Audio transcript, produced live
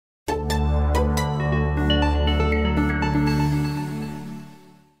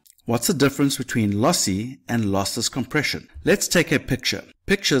What's the difference between lossy and lossless compression? Let's take a picture.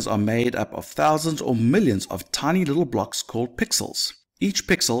 Pictures are made up of thousands or millions of tiny little blocks called pixels. Each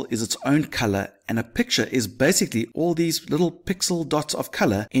pixel is its own color, and a picture is basically all these little pixel dots of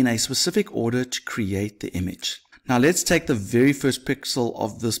color in a specific order to create the image. Now let's take the very first pixel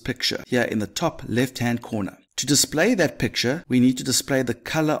of this picture here in the top left-hand corner. To display that picture, we need to display the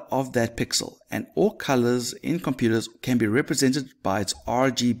color of that pixel, and all colors in computers can be represented by its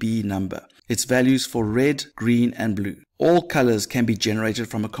RGB number, its values for red, green, and blue. All colors can be generated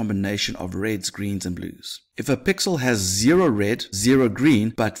from a combination of reds, greens, and blues. If a pixel has 0 red, 0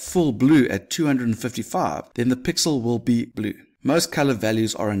 green, but full blue at 255, then the pixel will be blue. Most color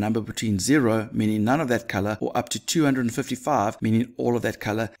values are a number between 0, meaning none of that color, or up to 255, meaning all of that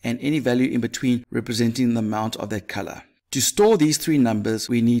color, and any value in between representing the amount of that color. To store these three numbers,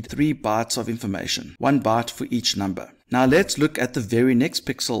 we need 3 bytes of information, 1 byte for each number. Now let's look at the very next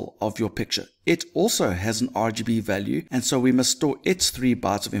pixel of your picture. It also has an RGB value, and so we must store its 3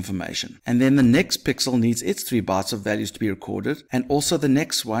 bytes of information. And then the next pixel needs its 3 bytes of values to be recorded, and also the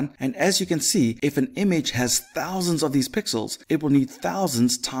next one. And as you can see, if an image has thousands of these pixels, it will need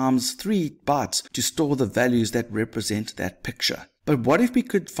thousands times 3 bytes to store the values that represent that picture. But what if we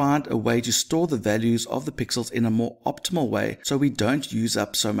could find a way to store the values of the pixels in a more optimal way so we don't use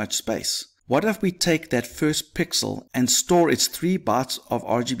up so much space? What if we take that first pixel and store its 3 bytes of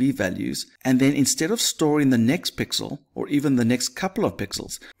RGB values, and then instead of storing the next pixel or even the next couple of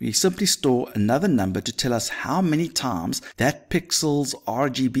pixels, we simply store another number to tell us how many times that pixel's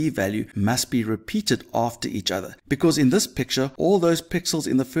RGB value must be repeated after each other. Because in this picture, all those pixels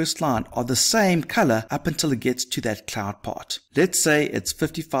in the first line are the same color up until it gets to that cloud part. Let's say it's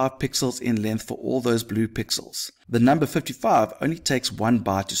 55 pixels in length for all those blue pixels. The number 55 only takes 1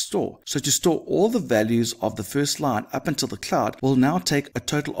 byte to store. So to store all the values of the first line up until the cloud will now take a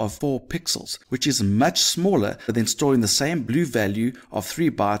total of 4 pixels, which is much smaller than storing the same blue value of 3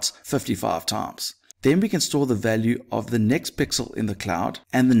 bytes 55 times. Then we can store the value of the next pixel in the cloud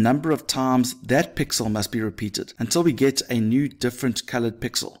and the number of times that pixel must be repeated until we get a new different colored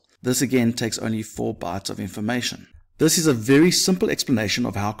pixel. This again takes only 4 bytes of information. This is a very simple explanation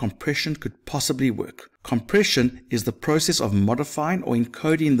of how compression could possibly work. Compression is the process of modifying or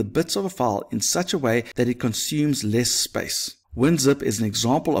encoding the bits of a file in such a way that it consumes less space. WinZip is an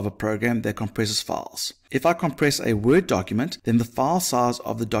example of a program that compresses files. If I compress a Word document, then the file size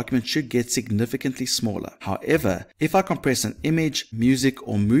of the document should get significantly smaller. However, if I compress an image, music,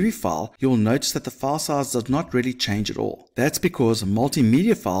 or movie file, you'll notice that the file size does not really change at all. That's because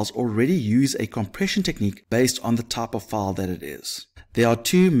multimedia files already use a compression technique based on the type of file that it is. There are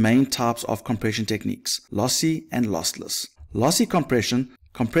 2 main types of compression techniques, lossy and lossless. Lossy compression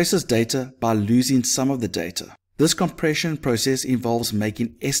compresses data by losing some of the data. This compression process involves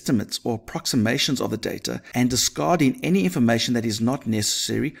making estimates or approximations of the data and discarding any information that is not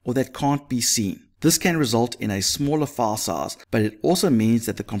necessary or that can't be seen. This can result in a smaller file size, but it also means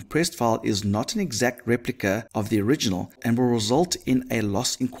that the compressed file is not an exact replica of the original and will result in a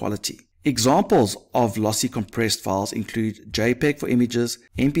loss in quality. Examples of lossy compressed files include JPEG for images,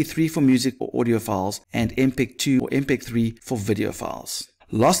 MP3 for music or audio files, and MPEG-2 or MPEG-3 for video files.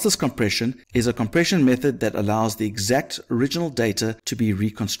 Lossless compression is a compression method that allows the exact original data to be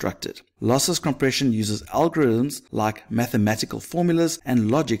reconstructed. Lossless compression uses algorithms like mathematical formulas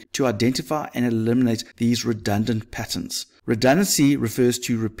and logic to identify and eliminate these redundant patterns. Redundancy refers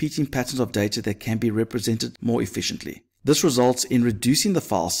to repeating patterns of data that can be represented more efficiently. This results in reducing the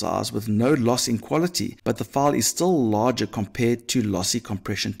file size with no loss in quality, but the file is still larger compared to lossy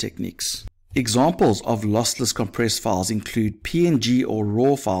compression techniques. Examples of lossless compressed files include PNG or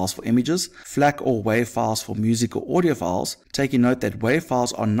RAW files for images, FLAC or WAV files for music or audio files. Taking note that WAV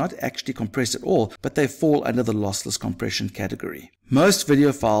files are not actually compressed at all, but they fall under the lossless compression category. Most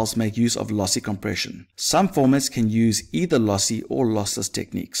video files make use of lossy compression. Some formats can use either lossy or lossless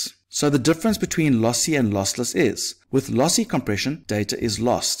techniques. So the difference between lossy and lossless is, with lossy compression, data is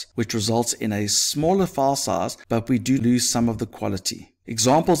lost, which results in a smaller file size, but we do lose some of the quality.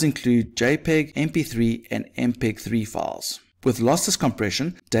 Examples include JPEG, MP3, and MPEG-3 files. With lossless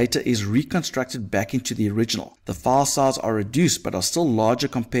compression, data is reconstructed back into the original. The file size are reduced but are still larger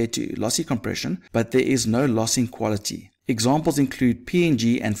compared to lossy compression, but there is no loss in quality. Examples include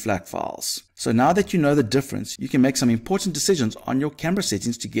PNG and FLAC files. So now that you know the difference, you can make some important decisions on your camera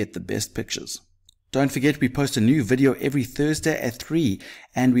settings to get the best pictures. Don't forget, we post a new video every Thursday at 3,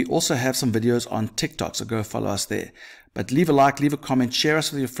 and we also have some videos on TikTok, so go follow us there. But leave a like, leave a comment, share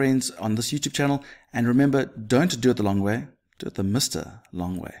us with your friends on this YouTube channel, and remember, don't do it the long way, do it the Mr.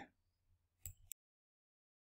 Long way.